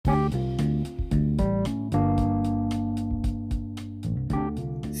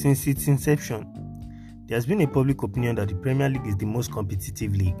Since its inception, there has been a public opinion that the Premier League is the most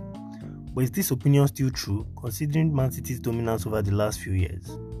competitive league. But is this opinion still true, considering Man City's dominance over the last few years?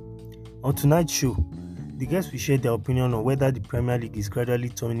 On tonight's show, the guests will share their opinion on whether the Premier League is gradually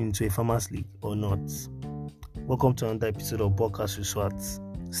turning into a farmers' league or not. Welcome to another episode of Podcast with Swats.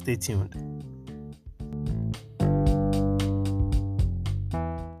 Stay tuned.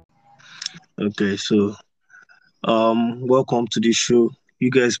 Okay, so welcome to the show. You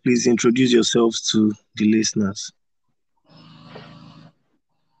guys, please introduce yourselves to the listeners.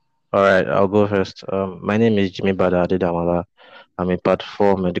 All right, I'll go first. My name is Jimmy Bada Adedamala. I'm a Part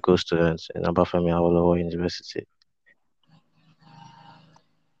 4 medical student in Obafemi Awolowo University.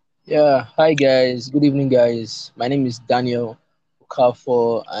 Yeah, hi guys. Good evening, guys. My name is Daniel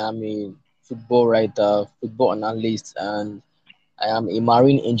Okafor. I am a football writer, football analyst, and I am a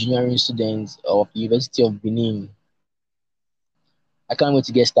marine engineering student of University of Benin. I can't wait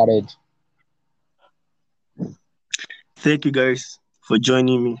to get started. Thank you guys for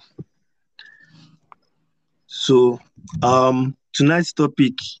joining me. So, tonight's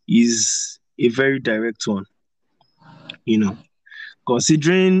topic is a very direct one.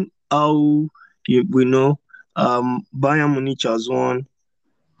 Considering how we know Bayern Munich has won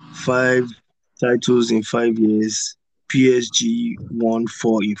 5 titles in 5 years, PSG won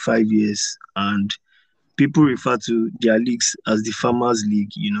 4 in 5 years, and people refer to their leagues as the Farmers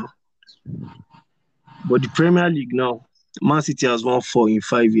League, But the Premier League now, Man City has won 4 in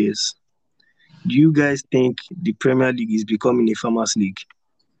 5 years. Do you guys think the Premier League is becoming a Farmers League?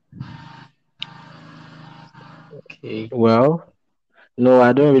 Okay. Well, no,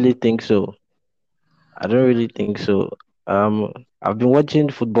 I don't really think so. I've been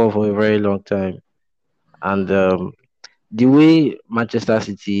watching football for a very long time, and the way Manchester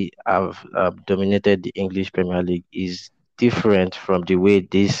City have dominated the English Premier League is different from the way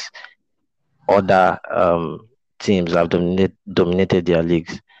these other teams have dominated their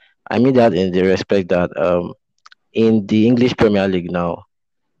leagues. I mean that in the respect that in the English Premier League now,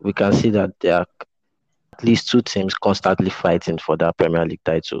 we can see that there are at least 2 teams constantly fighting for that Premier League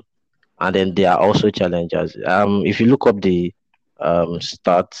title, and then there are also challengers. If you look up the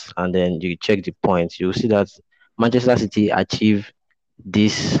stats and then you check the points, you'll see that Manchester City achieved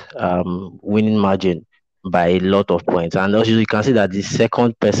this winning margin by a lot of points, and also you can see that the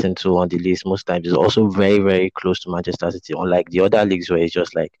second person to on the list most times is also very, very close to Manchester City, unlike the other leagues where it's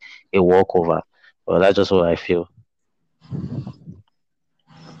just like a walkover. Well, that's just what I feel.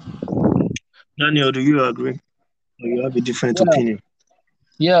 Daniel, do you agree? Or you have a different opinion?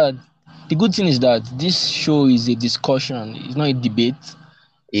 Yeah, the good thing is that this show is a discussion. It's not a debate.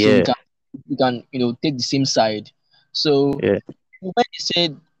 Yeah. So we can take the same side. So Yeah. when you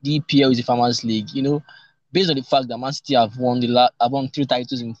said the EPL is a farmers league, based on the fact that Man City have won 3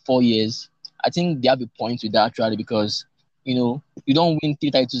 titles in 4 years, I think they have a point with that actually, because you don't win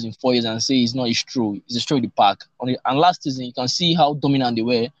 3 titles in 4 years and say it's not a stroll. It's a stroll in the park. And last season you can see how dominant they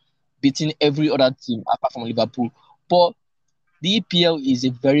were, beating every other team apart from Liverpool. But the EPL is a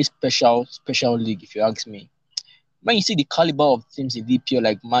very special league, if you ask me. When you see the caliber of teams in the EPL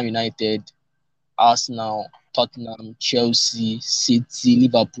like Man United, Arsenal, Tottenham, Chelsea, City,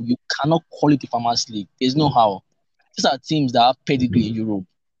 Liverpool, you cannot call it a farmers league. There's no how. These are teams that have pedigree in Europe.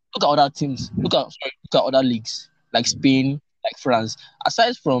 Look at other teams. Look at other leagues like Spain, like France.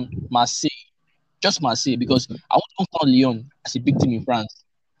 Aside from Marseille, just Marseille, because I won't count Lyon as a big team in France.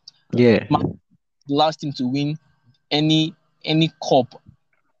 Yeah. The last team to win any cup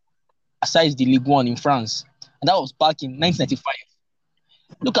aside the Ligue 1 in France, and that was back in 1995.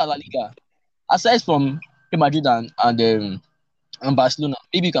 Look at La Liga. Aside from Real Madrid and Barcelona,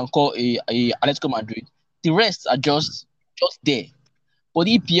 maybe you can call a Atletico Madrid. The rest are just there. But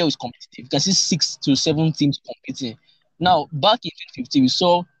the EPL is competitive. You can see 6 to 7 teams competing. Now, back in 2015, we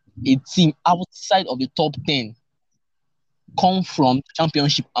saw a team outside of the top 10 come from the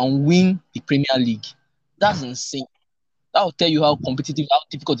championship and win the Premier League. That's insane. That will tell you how competitive, how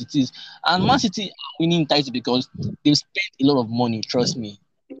difficult it is. And Man City are winning titles because they've spent a lot of money, trust me.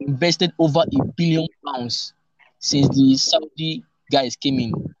 They've invested over £1 billion since the Saudi guys came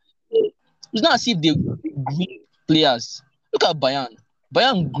in. It's not as if they groom players. Look at Bayern.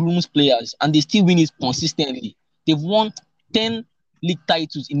 Bayern grooms players and they still win it consistently. They've won 10 league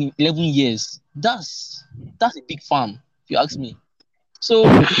titles in 11 years. That's a big farm, if you ask me. So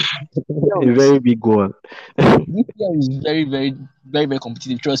A very big one. EPL is very, very, very, very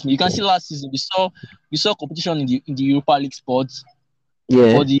competitive. Trust me. You can see last season we saw competition in the Europa League spots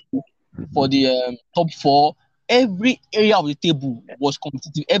Yeah. for the top 4. Every area of the table was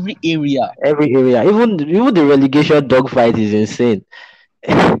competitive. Every area. Even the relegation dogfight is insane.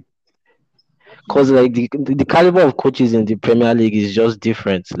 Because like the caliber of coaches in the Premier League is just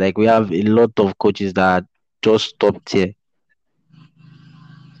different. Like we have a lot of coaches that are just top tier.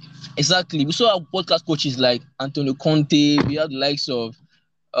 Exactly. We saw our podcast coaches like Antonio Conte. We have the likes of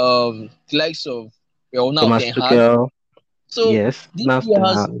now Thomas Ten Hag. Tuchel, So yes. this Now year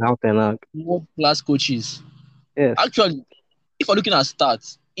has Ten Hag. world class coaches. Yes. Actually, if we're looking at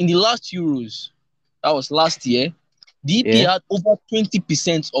stats in the last Euros, that was last year, the Yeah. EPL had over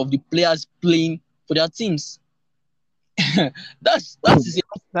 20% of the players playing for their teams. That is a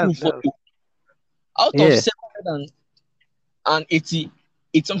That, proof for that, you. Out of yeah. 780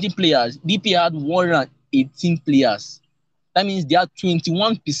 something players, DP had 118 players. That means they had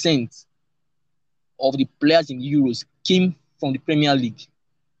 21% of the players in Euros came from the Premier League.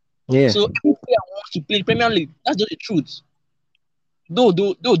 Yeah. So every player wants to play Premier League. That's just the truth. Though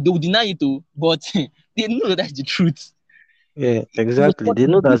they will deny it, though, but they know that that's the truth. Yeah. It was Exactly. what They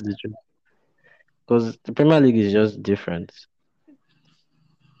know that's the truth. Because the Premier League is just different.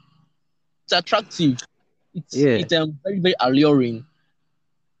 it's attractive. Yeah. It's very very alluring.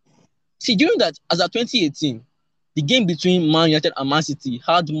 See, during that as at 2018, the game between Man United and Man City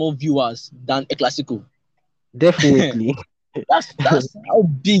had more viewers than a Clasico. Definitely. That's how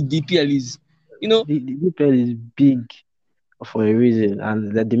big the PL is. You know, The EPL is big for a reason,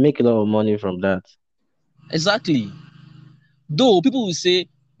 and that they make a lot of money from that. exactly. Though people will say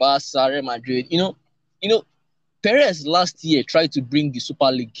Barca, Real Madrid, Perez last year tried to bring the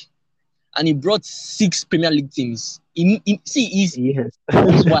Super League and he brought 6 Premier League teams. See, Yes. he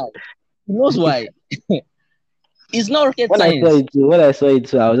knows why. He knows why. It's not rocket When I saw science. it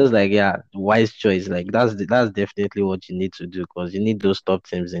too, I was just like, yeah, wise choice. Like that's definitely what you need to do because you need those top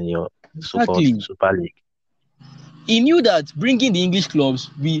teams in your Exactly. Super League. He knew that bringing the English clubs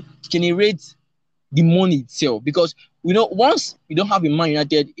will generate the money itself because once you don't have a Man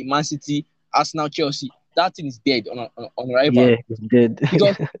United, a Man City, Arsenal, Chelsea, that thing is dead on arrival. Yeah, it's dead.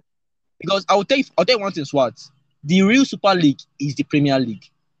 Because because I'll tell you one thing, Swat. The real Super League is the Premier League.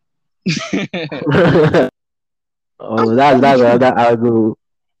 Oh, That's the that's truth. another angle,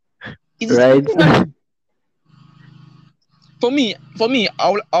 It's the right? Premier League. For me,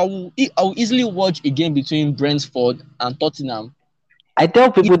 I will easily watch a game between Brentford and Tottenham. I tell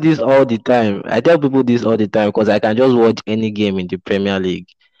It- people this all the time. Because I can just watch any game in the Premier League.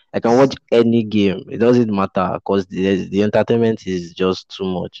 I can watch any game. It doesn't matter because the entertainment is just too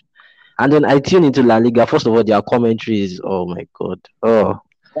much. And then I tune into La Liga. First of all, their commentary is, oh my god, oh,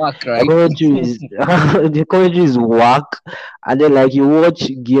 Whack, the right? commentary is the commentary is whack. And then like you watch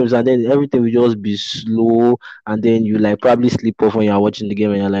games, and then everything will just be slow, and then you like probably sleep off when you're watching the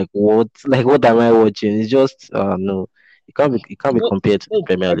game, and you're like, what? Like what am I watching? It's just no, it can't You be know, compared to the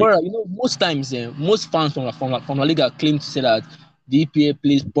Premier my League. brother, most times, most fans from La Liga claim to say that the EPA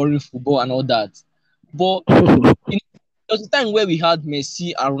plays boring football and all that. But there was a time where we had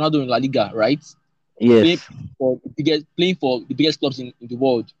Messi and Ronaldo in La Liga, right? Playing Yes. playing for the biggest clubs in the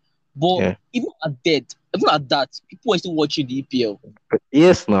world. But Yeah. even at that, people are still watching the EPL.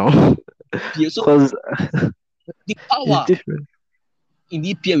 Yes. Now, So because the it's power different. in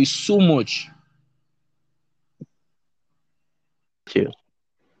the EPL is so much. Too.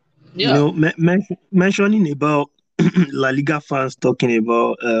 Yeah. Mentioning about La Liga fans talking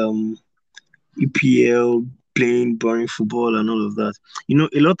about EPL playing boring football and all of that.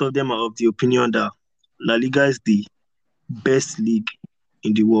 A lot of them are of the opinion that La Liga is the best league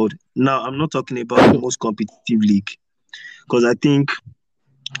in the world. Now, I'm not talking about the most competitive league because I think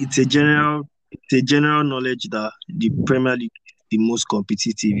it's a general knowledge that the Premier League is the most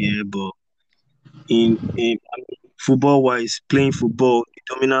competitive here, but football wise, playing football, the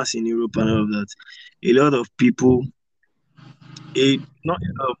dominance in Europe and all of that, a lot of people, not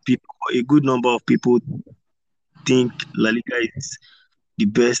a lot of people, but a good number of people think La Liga is the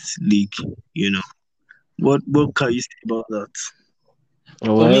best league. What can you say about that?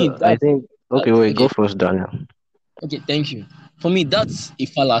 For me, Well, I think okay. Wait, go okay. first, Daniel. Okay, thank you. For me, that's a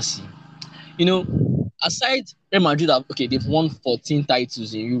fallacy. You know, aside Real Madrid, they've won 14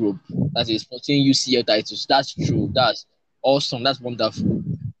 titles in Europe. That is 14 UCL titles. That's true. That's awesome. That's wonderful.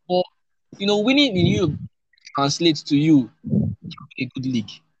 But winning in Europe translates to you a good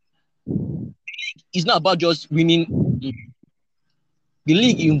league. It's not about just winning. The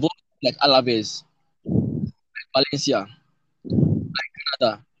league involves like Alaves, Valencia,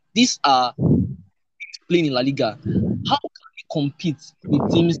 Canada. These are playing in La Liga. How can we compete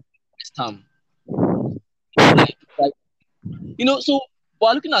with teams West Ham? Like, so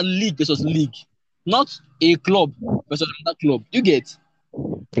we're looking at league versus league, not a club versus another club. You get?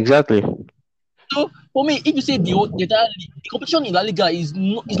 Exactly. So For me, if you say the entire league, the competition in La Liga is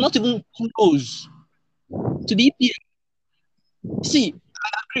not even close to the EPL. See, I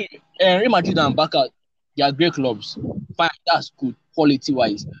agree. Real Madrid and Barca, they are great clubs. Fine, that's good quality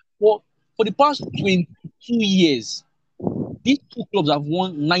wise. But for the past 22 years, these two clubs have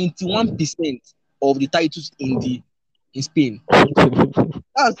won 91% of the titles in Spain.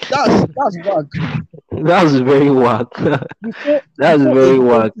 That's whack. That's very whack. That's Before a very great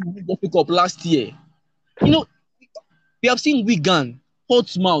whack, team win the FA Cup last year. You know, we have seen Wigan,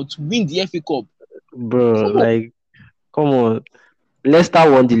 Portsmouth win the FA Cup. bro. Come on. Like, come on. Leicester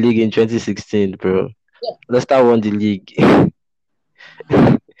won the league in 2016, bro. Yeah. Leicester won the league. We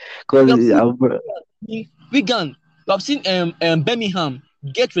have seen Because Wigan, we have seen Birmingham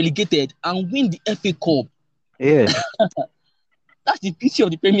get relegated and win the FA Cup. yeah, That's the beauty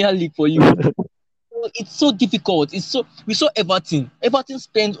of the Premier League for you. It's so difficult. We saw Everton. Everton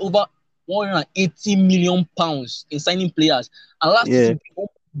spent over 180 million pounds in signing players, and last yeah, season they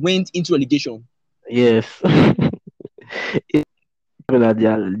went into relegation. yes. Even at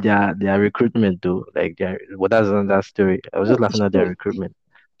their recruitment though, like that's another story. I was just laughing at their recruitment.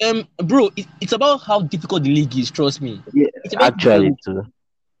 Bro, it's about how difficult the league is. Trust me, Yeah, it's a very difficult actually league. too.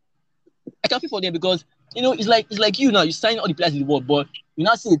 I can feel for them because it's like you now. You sign all the players in the world, but you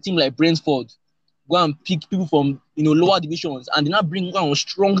now see a team like Brentford go and pick people from lower divisions, and they now bring one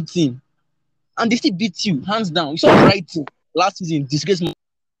strong team, and they still beat you hands down. You saw Brighton last season disgrace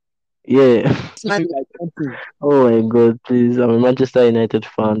Yeah. like something. Oh my God, please! I'm a Manchester United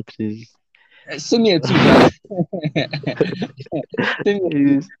fan, please. Same here too, guys. Same here too.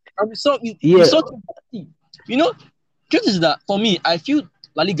 Please. And we Yeah, saw truth is that for me, I feel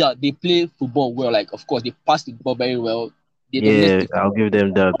La Liga they play football well. Like of course they pass the ball very well. They dominate yeah, the I'll give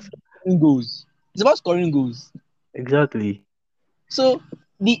them that. scoring goals. It's about scoring goals. Exactly. So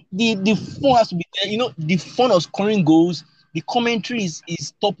the fun has to be there. The fun of scoring goals. The commentary is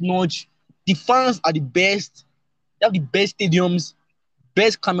top notch. The fans are the best. They have the best stadiums,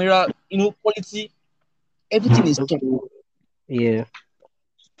 best camera, quality. Everything is top. Yeah.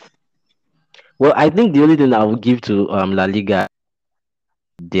 Well, I think the only thing I would give to La Liga,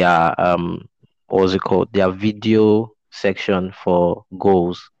 their what's it called? Their video section for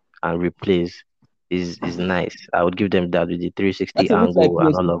goals and replays is nice. I would give them that with the 360 That's a bit like angle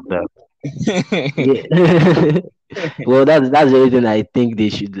and all PSG. of that. Yeah. Well, that's the only thing I think they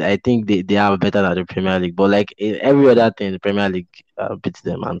should. I think they are better than the Premier League, but like every other thing, the Premier League beats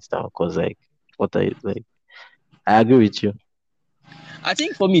them hands down. Cause like, what are you like? I agree with you. I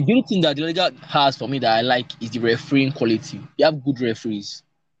think for me, the only thing that the Liga has for me that I like is the refereeing quality. You have good referees,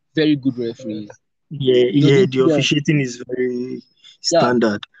 very good referees. Yeah, The the EPL, officiating is very yeah,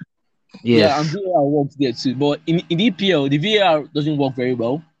 standard. yeah, and Yes. VAR works there too. But in the EPL, the VAR doesn't work very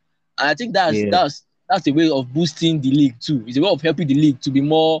well. And I think that's Yeah. that's that's a way of boosting the league too. It's a way of helping the league to be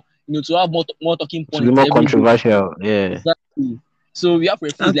more, to have more talking To be points more every day. controversial. Yeah. Exactly. So we have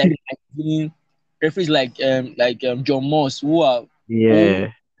referees Okay. like John Moss who are old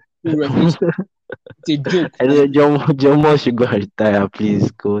Yeah. referees. It's a joke, I know honestly. John Moss should go and retire,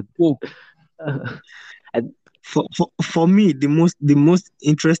 please, God. Joke. I, For me, the most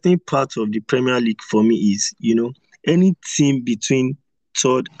interesting part of the Premier League for me is, any team between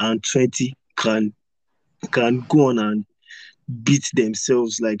third and 20 can go on and beat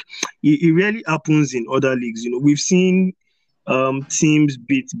themselves. Like it rarely happens in other leagues. We've seen teams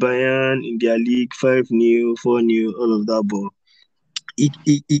beat Bayern in their league 5-0, 4-0, all of that, but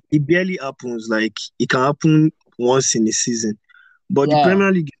it barely happens. Like it can happen once in a season. But the Yeah.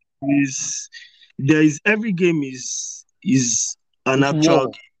 Premier League every game is an It's actual war.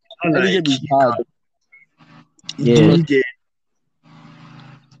 game. Not Every like game is hard. you yeah. don't get.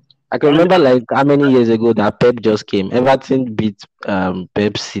 I can And remember like how many years ago that Pep just came. Everton beat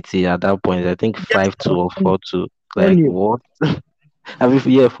Pep City at that point. I think yes, 5-2 or 4-2. Like funny. what? I mean,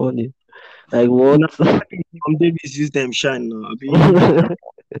 yeah, funny. Like what? Now, Davis use them shine now. I be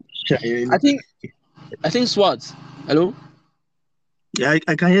shine. I think SWAT. Hello. Yeah,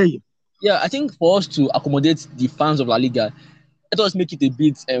 I can hear you. Yeah, I think for us to accommodate the fans of La Liga, let us make it a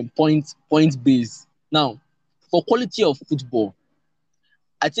bit point based. Now, for quality of football,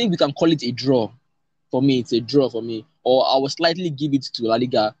 I think we can call it a draw. For me, it's a draw for me. Or I will slightly give it to La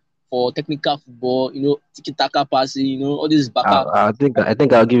Liga for technical football, tiki taka passing, all this baka. I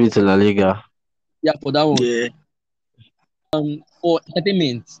think I'll give it to La Liga. Yeah, for that one. Yeah, For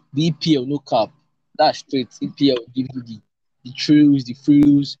entertainment, the EPL, no cap. That's straight. EPL gives you the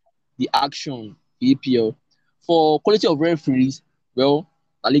thrills, the action, the EPL. For quality of referees, well,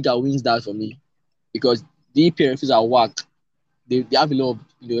 La Liga wins that for me because the EPL referees are whack. they have a lot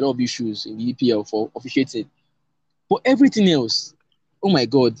of issues in the EPL for officiating. But everything else, oh my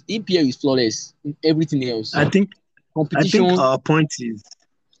God, the EPL is flawless in everything else. I think Competition, our point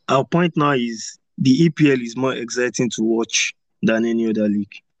now is the EPL is more exciting to watch than any other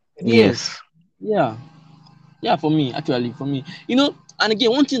league. yes, Yes. yeah, yeah. For me, actually, for me, and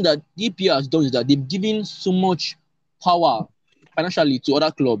again, one thing that the EPL has done is that they've given so much power financially to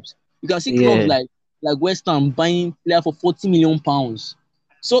other clubs. You can see clubs Yeah. like West Ham buying player for 40 million pounds.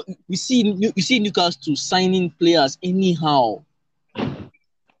 So you see Newcastle signing players anyhow.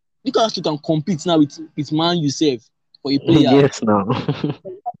 Newcastle can compete now with Man yourself for a player. Yes, now.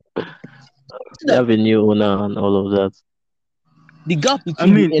 See They that have a new owner and all of that. the gap I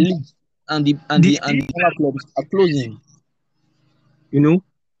between the mean, elite and the other clubs are closing. you know,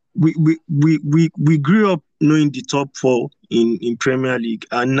 we grew up knowing the top four in Premier League,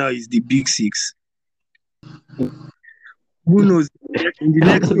 and now it's the big six. Who knows? In the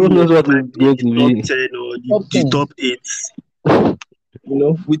next few Who years, knows we what might is be in going the to top be? 10 or Top the 10. top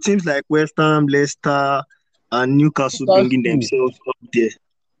 8. With teams like West Ham, Leicester, and Newcastle bringing Newcastle. themselves up there.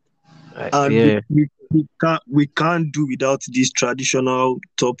 And Yeah. we can't do without this traditional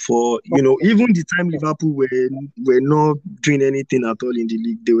top four. Even the time Liverpool were not doing anything at all in the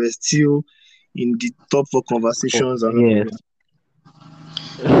league, they were still in the top four conversations and all of Yes.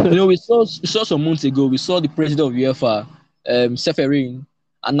 that. We saw some months ago. We saw the president of UEFA, Seferin,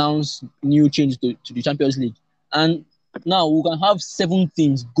 announce new changes to the Champions League, and now we can have 7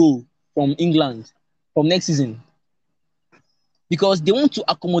 teams go from England from next season because they want to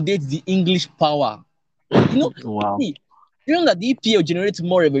accommodate the English power. You know, Wow. see, you know that the EPL generates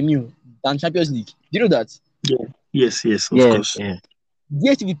more revenue than Champions League. Do you know that? Yeah. Yes, of Yeah. course. Yeah.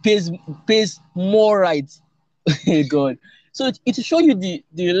 DStv pays more rights. God. So it will show you the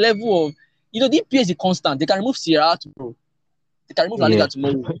level of the EPL is a constant. They can remove Sierra tomorrow. They can remove La Yeah. Liga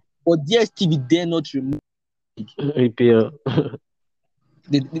tomorrow. But DStv dare not remove. EPL.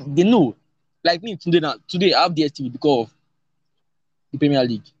 They know. Like me today I have DStv because of the Premier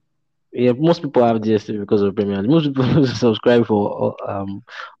League. Yeah, most people have DStv because of Premier League. Most people subscribe for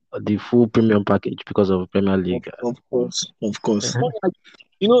the full premium package because of Premier Of, League. of course, of course.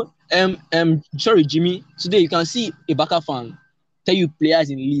 Sorry, Jimmy. Today you can see a Barca fan tell you players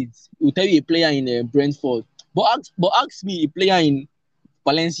in Leeds. He will tell you a player in Brentford. But ask me a player in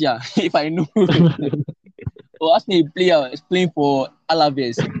Valencia if I know. Or ask me a player is playing for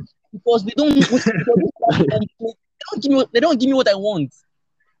Alaves because they don't give me what I want.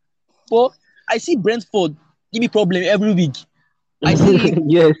 But I see Brentford give me problem every week. I see Leeds.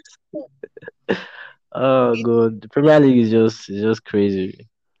 Yes. Oh god, the Premier League is just crazy.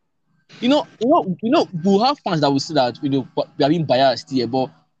 We'll have fans that will say that we are being biased here, but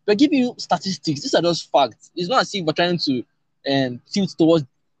we're giving you statistics. These are just facts. It's not as if we're trying to tilt towards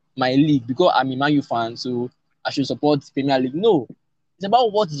my league because I'm a Man U fan, so I should support Premier League. No, it's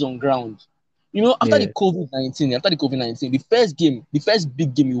about what is on ground. After the Yeah. COVID-19, the first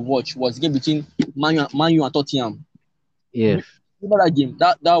big game you watch was the game between Man U and Tottenham. Yes. Remember that game?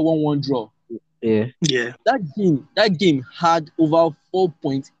 That 1-1 draw. Yeah. Yeah. That game had over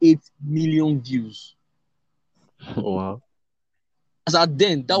 4.8 million views. Wow. As at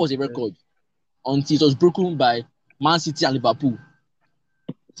then, that was a record until it was broken by Man City and Liverpool.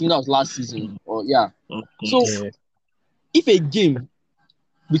 I think that was last season. Or yeah. Of So course. Yeah. if a game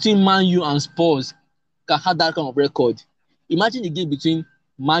between Man U and Spurs can have that kind of record, imagine the game between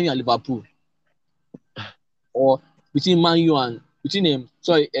Man U and Liverpool, or between Man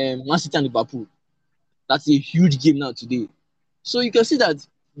City and Liverpool. That's a huge game now today. So you can see that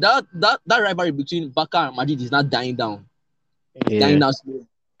rivalry between Barca and Madrid is not dying down. It's dying Yeah. down slowly.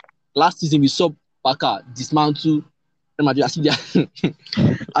 Last season we saw Barca dismantle Real Madrid.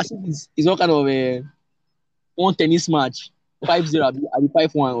 As if it's all kind of a one tennis match, 5-0, I'll be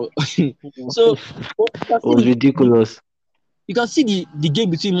 5-1. So It was ridiculous. you can see the game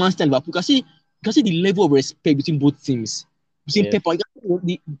between Manchester and Liverpool. You can see the level of respect between both teams. Between Yeah. Pep, you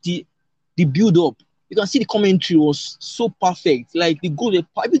can see the build up. You can see the commentary was so perfect. Like the goal,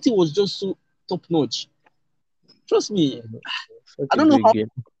 everything was just so top notch. Trust me, Such I a don't know great how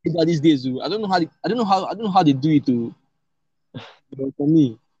game. they do that these days. I don't know how they do it. But for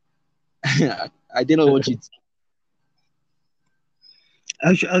me, I did not watch it.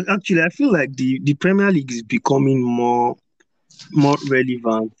 Actually, I feel like the Premier League is becoming more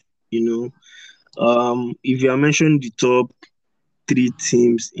relevant. If you are mentioning the top three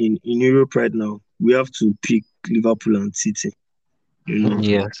teams in Europe right now, we have to pick Liverpool and City.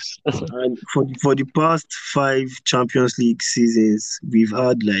 Yes. And for the past 5 Champions League seasons, we've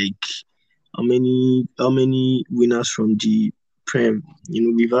had like how many winners from the Prem.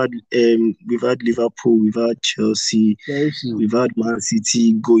 We've had Liverpool, we've had Chelsea, Chelsea. we've had Man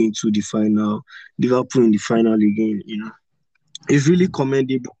City go into the final, Liverpool in the final again. It's really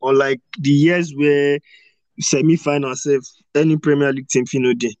commendable. Unlike the years where semi-final self, any Premier League team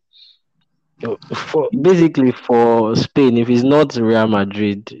fino dey. For basically for Spain, if it's not Real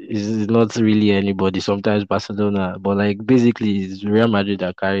Madrid, it's not really anybody. Sometimes Barcelona, but like basically it's Real Madrid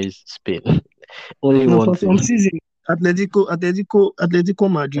that carries Spain. Only No, one for some team. season, Atletico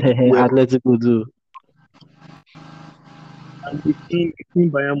Madrid were, Atletico do. and between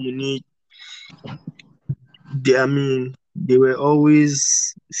Bayern Munich, they were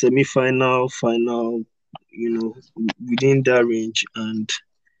always semi-final, final, within that range. And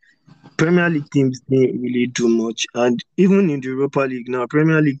Premier League teams didn't really do much. And even in the Europa League now,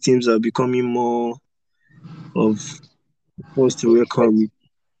 Premier League teams are becoming more of a force to reckon with.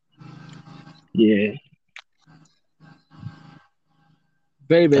 Yeah.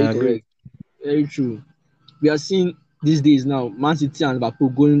 Very, very I agree. correct. Very true. We are seeing these days now Man City and Liverpool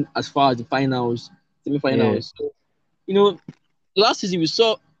going as far as the finals, Yeah. semi-finals. So, you know, last season we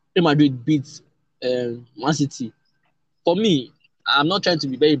saw Real Madrid beat Man City. For me, I'm not trying to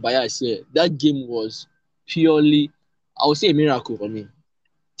be very biased here. That game was purely, I would say, a miracle for me.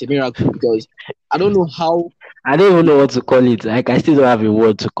 It's a miracle because I don't know how I don't even know what to call it. Like I still don't have a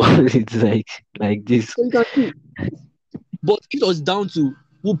word to call it like this. so you can see. But it was down to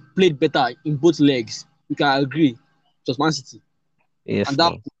who played better in both legs. You can agree. It was Man City, and Yes,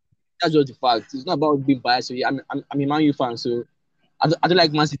 that no. that's just the fact. It's not about being biased. So yeah, I'm a Man U fan, so I don't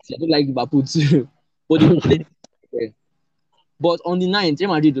like Man City. I don't like Liverpool too. But they played well. But on the ninth,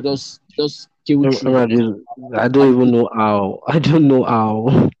 Real Madrid will just came through. Imagine, I don't even know how. I don't know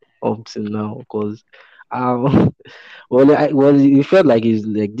how up till now because well, it felt like it's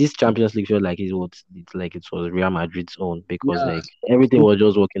like this Champions League felt like it's like it was Real Madrid's own because Yeah, like everything was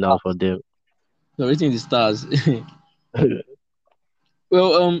just working out for them. so everything in the stars.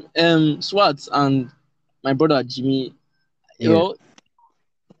 Well, Swat and my brother Jimmy. Yeah. Well,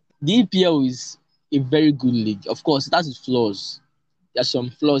 the EPL is a very good league. Of course, it has its flaws. There's some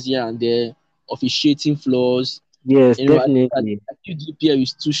flaws here and there, officiating flaws. Yes, definitely. I feel the EPL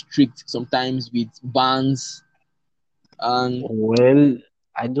is too strict sometimes with bans and Well,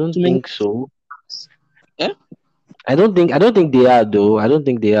 I don't too many. think so. Eh? I don't think they are though. I don't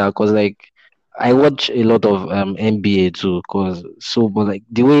think they are because like I watch a lot of NBA too. Cause so but like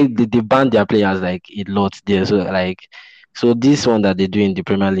the way they ban their players like a lot there. So like so this one that they do in the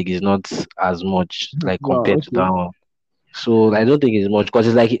Premier League is not as much like Wow, compared to okay. that one. So I don't think it's much because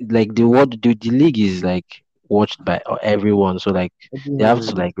it's like the league is like watched by everyone. So like they have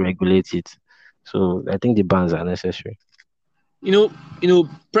to Everyone. like regulate it. So I think the bans are necessary. You know,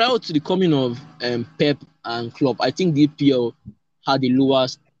 prior to the coming of Pep and Klopp, I think the EPL had the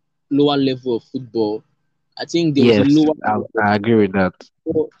lower level of football. I think there was a Yes, lower I agree with that.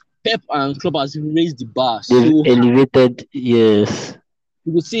 level. Pep and Klopp has raised the bar They've so high. elevated, yes.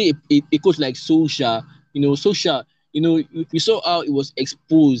 You could see a coach like Solskjaer, Solskjaer, you saw how it was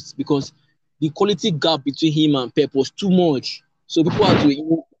exposed because the quality gap between him and Pep was too much. So people had to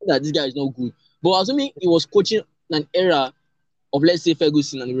that this guy is not good. But assuming he was coaching an era of, let's say,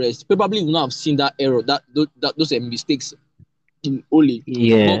 Ferguson and the rest, probably would not have seen that error, those mistakes in Ole.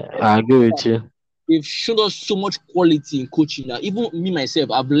 But Yeah, I agree with you. they've shown us so much quality in coaching that even me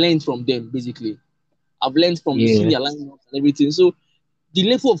myself, I've learned from them basically. I've learned from seeing Yeah. their lineups and everything. So the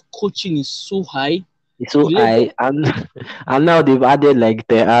level of coaching is so high. So The level I and and now they've added like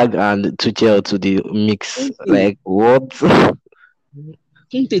the Ag and Tuchel to the of mix. Conte, Like what?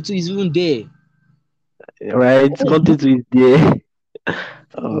 Conte too is even there. Right? Content is there.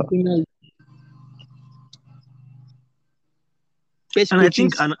 The Uh, Premier League best And I coaching.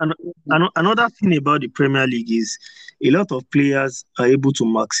 think another thing about the Premier League is a lot of players are able to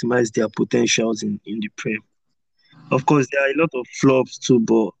maximize their potentials in the Prem. Of course, there are a lot of flops too,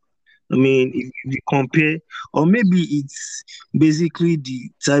 but if you compare, or maybe it's basically the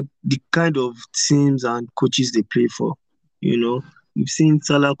kind of teams and coaches they play for. You know, we've seen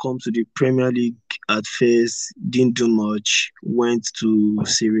Salah come to the Premier League at first, didn't do much, went to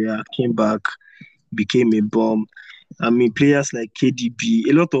Syria, came back, became a bomb. Players like KDB,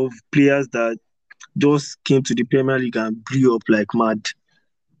 a lot of players that just came to the Premier League and blew up like mad.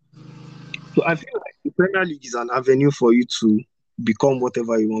 So I feel like the Premier League is an avenue for you to become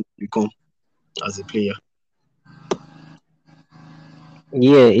whatever you want to become as a player.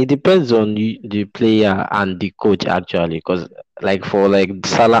 yeah, it depends on the player and the coach actually. Because like for like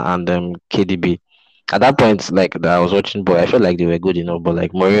Salah and KDB, at that point, like that I was watching, boy, I felt like they were good enough, but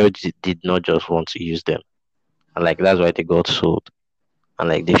like Mourinho did not just want to use them. and like that's why they got sold, and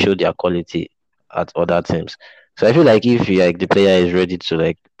like they showed their quality at other teams. So I feel like if like the player is ready to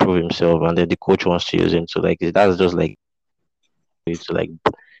like prove himself, and then the coach wants to use him to like that's just like it to like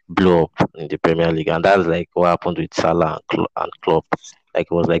blow up in the Premier League, and that's like what happened with Salah and Klopp. Like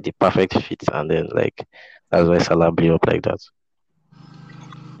it was like the perfect fit, and then like that's why Salah blew up like that.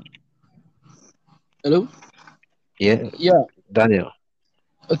 Hello? Yeah, Yeah. Daniel.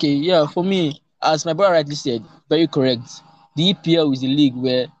 Okay. Yeah. For me, as my brother rightly said, very correct. The EPL is a league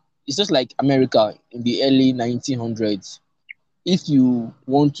where it's just like America in the early 1900s. If you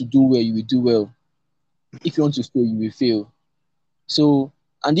want to do well, you will do well. If you want to fail, you will fail. So,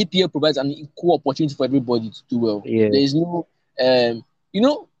 and EPL provides an equal opportunity for everybody to do well. Yeah, There is no, um, you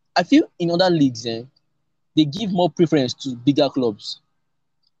know, I feel in other leagues, they give more preference to bigger clubs.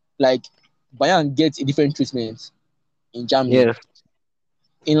 Like Bayern gets a different treatment in Germany. yeah,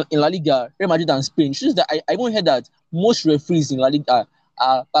 In La Liga, Real Madrid and Spain, shows that I even heard that most referees in La Liga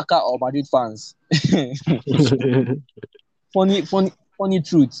are Barca or Madrid fans. Funny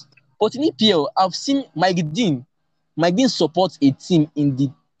truth. But in EPL, I've seen Mike Dean. Mike Dean supports a team in the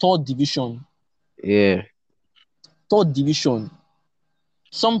third division. yeah, Third division.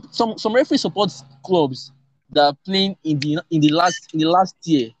 Some referee supports clubs that are playing in the last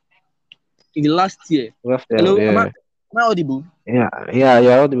year. In the last year. Last year, Hello, am I yeah, am I audible? yeah, yeah,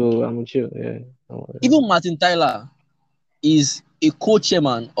 yeah. Audible. I'm with you. Yeah. Even Martin Tyler is a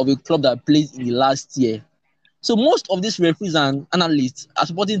co-chairman of a club that plays in the last year. So most of these referees and analysts are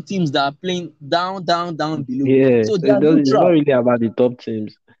supporting teams that are playing down, down, down below. Yeah, So so they are it's not neutral. really about the top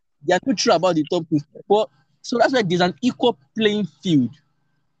teams. They are neutral about the top teams. But so that's why there's an equal playing field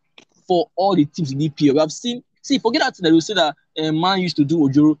for all the teams in EPL. We have seen, see, forget that they will say that man used to do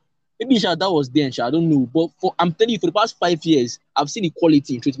Ojoro. Maybe that was then, I don't know. But I'm telling you, for the past 5 years, I've seen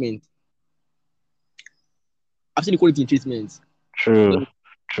equality in treatment. I've seen equality in treatment. True, Like,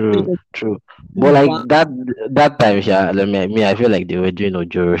 true, true. But like that time, Sha, like me, I feel like they were doing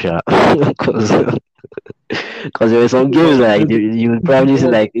Ojoro, Sha, because there were some games like you would probably see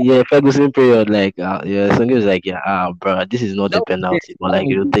like yeah Ferguson period like yeah some games like yeah bro this is not that a was then. penalty but like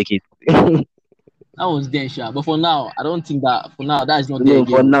you take it. That was then, But for now, I don't think that. For now, that is not there No,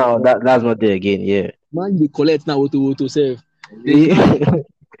 for again. now that's not there again. Yeah. Man, you collect now to save. There's no,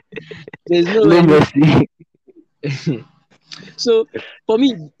 there's no No any. mercy. So for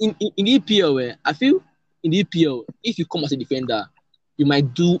me, in the EPL, I feel in the EPL, if you come as a defender, you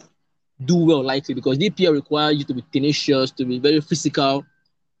might do well likely because the EPL requires you to be tenacious, to be very physical,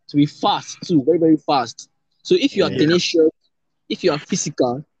 to be fast too, very very fast. So if you are Yeah. tenacious, if you are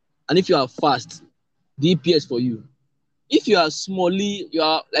physical, and if you are fast, the EPL is for you. If you are smally, you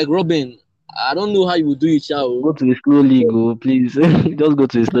are like Robin. I don't know how you will do it, Chao. Go to a slow league, oh, please. Just go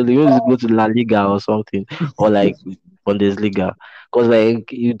to a slow league. Just go to La Liga or something, or like Bundesliga, because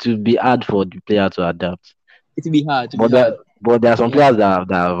like it will be hard for the player to adapt. It will be hard. It will But be hard. there are some Yeah. players that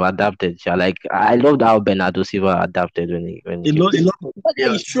have adapted. Sha. Like I loved how Bernardo Silva adapted when he A came lot, to a lot of That guy is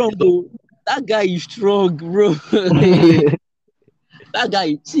players. strong, though. That guy is strong, bro. That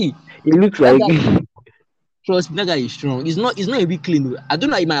guy, see, It looks that like guy, trust me, that guy is strong. He's not a bit clean. Though. I don't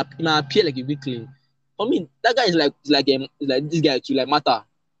know, it might appear like a bit clean. For me, that guy is like this guy too, like Mata.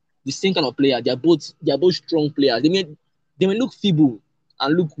 The same kind of player. They are both strong players. They may look feeble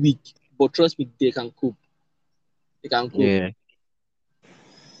and look weak, but trust me, they can cope. They can cope. yeah.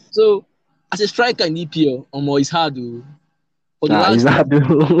 So, as a striker in EPL, it's hard. Though. For the Is last, that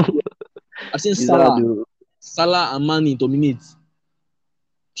do? I've seen Is that Salah, do? Salah and Mane dominate.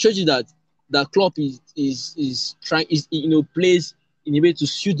 Shows you that Klopp is trying plays in a way to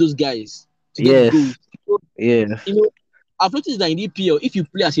suit those guys to get Yes. goals. So, Yes. I've noticed that in EPL, if you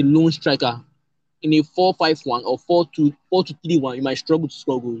play as a lone striker in a 4-5-1 or 4-2-3-1, you might struggle to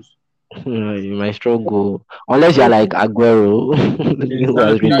score goals. You might struggle unless you're like Aguero who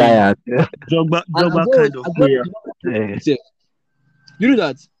has That's Exactly. retired. and Drogba Aguero, kind of Aguero player. did not play Yeah. himself. You know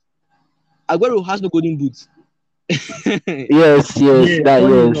that Aguero has no golden boots. Yes, yes, Yeah, that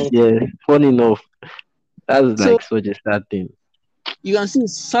funny yes, enough. yes. Funny enough, that's So like such a sad thing. you can see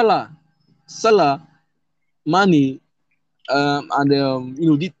Salah, Mane,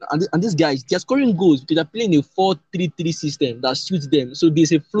 and these guys they're scoring goals because they're playing a 4-3-3 system that suits them. So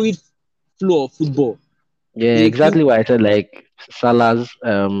there's a fluid flow of football. Yeah, There's a fluid, exactly why I said like Salah's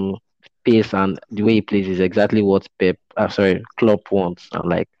pace and the way he plays is exactly what Klopp wants and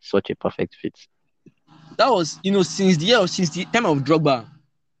like such a perfect fit. that was since the time of Drogba,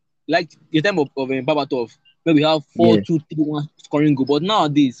 like the time of Babatov, where we have four Yeah, two three one scoring goal. But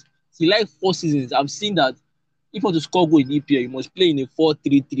nowadays, see, like 4 seasons, I've seen that if you want to score goal in EPL, you must play in a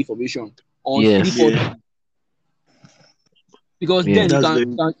 4-3-3 formation or yes, 3-4. Yeah. because Yeah. then you That's can,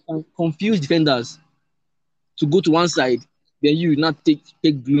 very can confuse defenders to go to one side, then you not take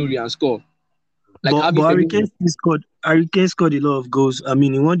glory and score. Like but having Harry Femi. Kane still scored. Harry Kane scored a lot of goals. I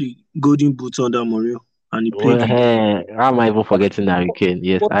mean, he won the Golden Boot under Mourinho, and he played Well, well. how am I even forgetting Harry Kane?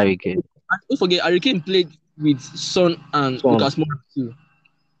 Yes, But Harry Kane. don't forget, Harry Kane played with Son and Son. Lucas Moura too.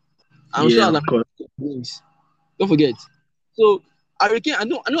 I'm sure Yeah, Alan of course. wins. Don't forget. So Harry Kane, I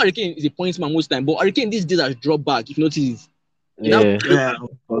know Harry Kane is a points man most time, but Harry Kane these days has dropped back. If you notice it, he now Yeah. play. Yeah,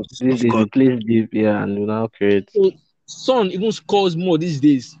 These of days he course. plays deep, yeah, and we now create. So Son even scores more these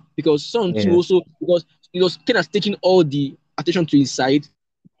days because Son too Yeah. also because Kane has taken all the attention to his side.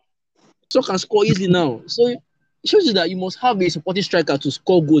 Son can score easily now. So it shows you that you must have a supporting striker to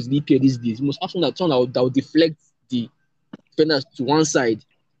score goals in EPL these days. You must have someone that will deflect the defenders to one side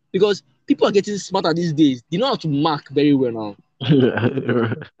because people are getting smarter these days. They know how to mark very well now.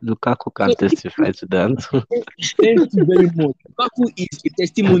 Lukaku So can testify to that. thank you very much. Lukaku is a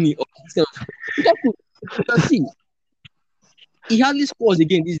testimony of himself. Lukaku, you can see, he hardly scores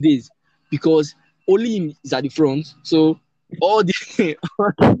again these days because only him is at the front. So all the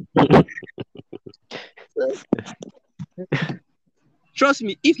trust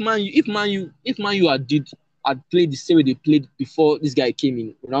me, if Man U had played the same way they played before this guy came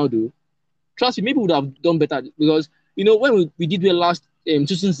in, Ronaldo, trust me, maybe we would have done better because when we did well last 2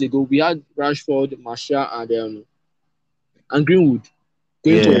 seasons ago, we had Rashford, Martial, and Greenwood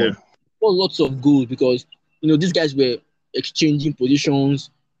going Yeah. Yeah. forward. Got lots of goals because these guys were exchanging positions.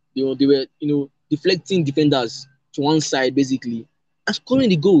 They were deflecting defenders to one side basically and scoring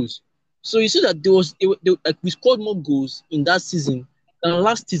the goals. So you see that like we scored more goals in that season than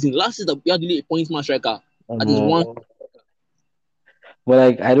last season. Last season we had really a point man striker. That is one. But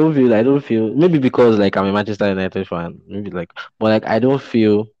like I don't feel maybe because like I'm a Manchester United fan, maybe like but like I don't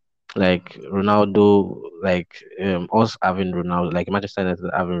feel like Ronaldo like us having Ronaldo like Manchester United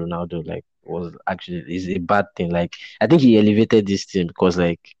having Ronaldo like was actually is a bad thing. Like I think he elevated this team because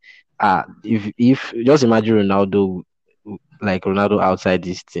like if just imagine Ronaldo like Ronaldo outside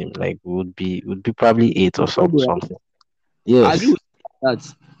this team like would be probably eight or something. I agree Yes. with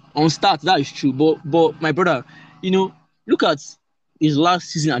that. On start, that is true. But my brother, look at his last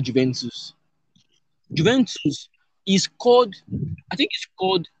season at Juventus. Juventus, he scored, I think he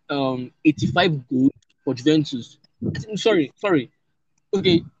scored 85 goals for Juventus. Sorry.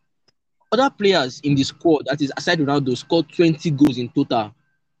 Okay, other players in the squad, that is aside Ronaldo, scored 20 goals in total.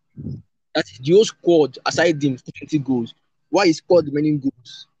 That is the whole squad aside him scored 20 goals. Why he scored the many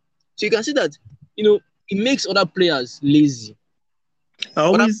goals? So you can see that it makes other players lazy.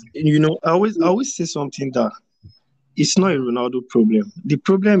 Other I always say something that it's not a Ronaldo problem. The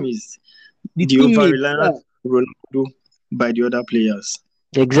problem is the the over teammates, yeah, reliance on Ronaldo by the other players.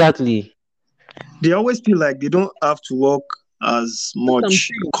 Exactly. They always feel like they don't have to work as that's what I'm much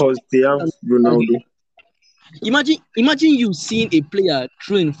saying. because they have Ronaldo. Imagine you seeing a player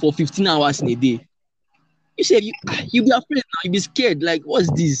train for 15 hours in a day. You said you'll be afraid now, you'll be scared. Like,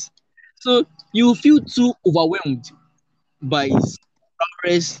 what's this? So you feel too overwhelmed by his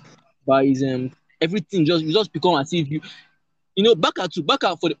progress, by his everything. You just become as if back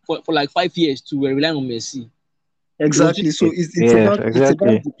out for like 5 years to relying on Messi. It was Exactly. just So it's Yes, about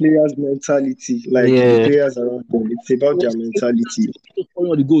exactly. the players' mentality, like the Yeah. players around them. It's it about their was mentality. scoring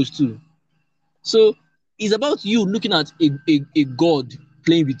all the goals too. So it's about you looking at a god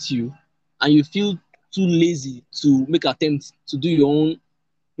playing with you, and you feel too lazy to make attempts to do your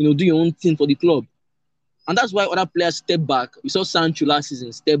own thing for the club. And that's why other players step back. We saw Sancho last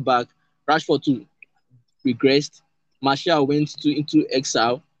season step back. Rashford too regressed. Martial went into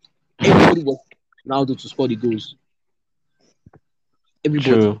exile. Everybody was Ronaldo to score the goals.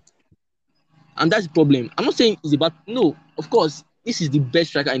 Everybody. True. And that's the problem. I'm not saying it's about no, of course, this is the best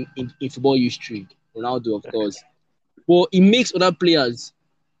striker in football history. Ronaldo, of course. But it makes other players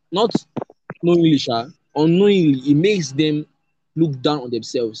not knowingly, unknowingly, it makes them look down on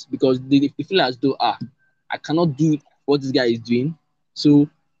themselves because they feel as though I cannot do what this guy is doing. So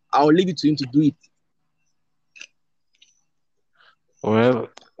I'll leave it to him to do it. Well,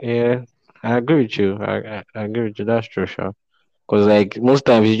 yeah, I agree with you. I agree with you. That's true, sure. Because like most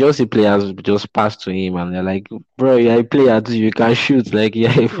times you just see players just pass to him and they're like, bro, you're a player too, you can shoot. Like you're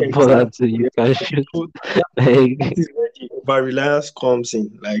a footballer too, Exactly. you can shoot. So that Like is where the over reliance comes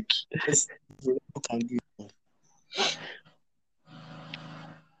in. Like, yes, Ronaldo can do it.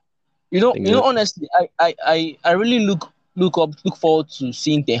 exactly. Honestly, I really look forward to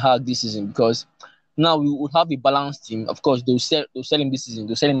seeing Ten Hag this season because now we will have a balanced team. Of course, they'll sell him this season.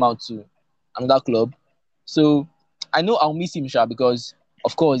 They'll sell him out to another club. So I know I'll miss him, Sha, because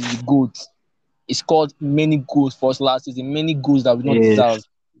of course he's a goat. he scored many goals for us last season, many goals that we don't deserve.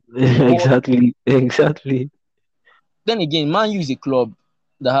 Yes. But Exactly. then again, Man U is a club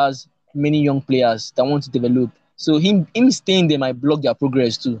that has many young players that want to develop. So him staying there might block their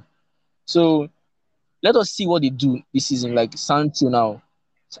progress too. So let us see what they do this season. Like Sancho now,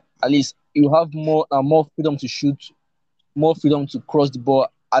 at least you have more freedom to shoot, more freedom to cross the ball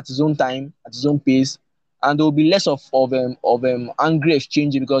at his own time, at his own pace, and there will be less of angry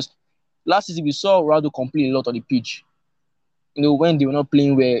exchange because last season we saw Ronaldo complain a lot on the pitch. When they were not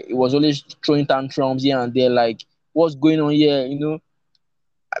playing where it was always throwing tantrums here and there, like what's going on here.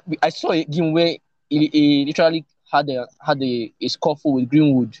 I saw a game where he literally had a scuffle with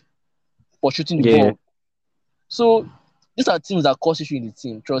Greenwood for shooting the Yeah. ball. So these are things that cause issue in the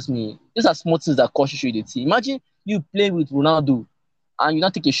team. Trust me, these are small things that cause issue in the team. Imagine you play with Ronaldo and you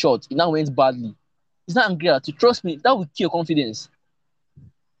not take a shot, it now went badly. It's not angry at you. Trust me, that will kill your confidence.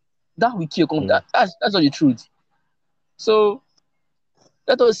 That will kill your confidence. That's all the truth. So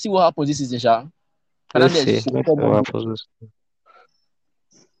let us see what happens this season, Sha. Let's Fernandez see. should Let's score see more what goals. happens.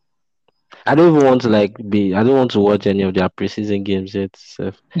 I don't even want to I don't want to watch any of their preseason games yet.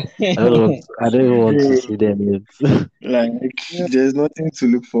 So I don't even want to Bro, see them yet. like there's nothing to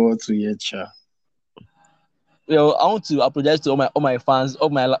look forward to yet, Sha. I want to apologize to all my fans, all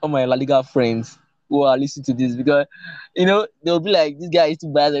my La Liga friends who are listening to this because they'll be like, this guy is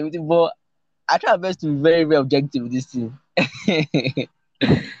too bad and everything, but I try my best to be very, very objective with this team.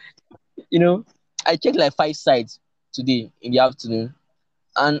 you know, I checked like 5 sites today in the afternoon,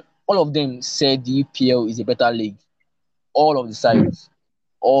 and all of them said the EPL is a better league. All of the sites,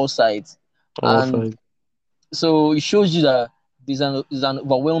 all sides, and Also, so it shows you that there's an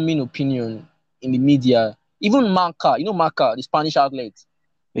overwhelming opinion in the media. Even Marca, Marca, the Spanish outlet.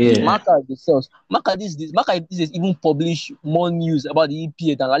 yeah. Yeah. Marca this is even publish more news about the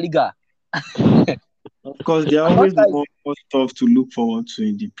EPL than La Liga. Of course, there are And always Marca is, more stuff to look forward to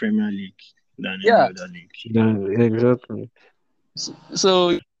in the Premier League than any yeah. other league. Yeah, exactly.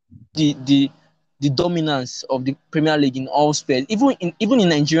 So the dominance of the Premier League in all spheres, even in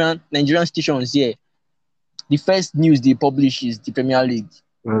Nigerian stations here, the first news they publish is the Premier League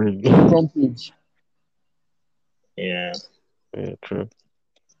Very front page. Yeah. yeah, true.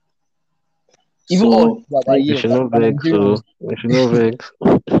 Even us So that are thank We here, should that not are vex, so Nigerians. we should not vex.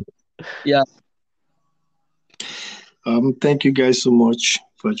 Yeah, thank you guys so much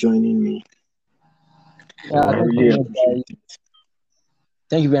for joining me. yeah. You're I Thank you really very welcome. much, appreciate guys. it.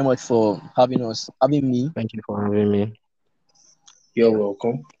 Thank you very much for having me. Thank you for having me. You're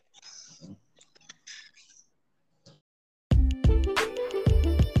welcome.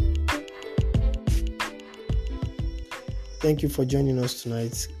 Thank you for joining us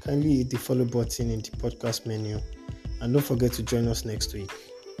tonight. Kindly hit the follow button in the podcast menu and don't forget to join us next week.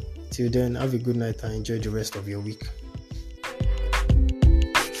 Till then, have a good night and enjoy the rest of your week.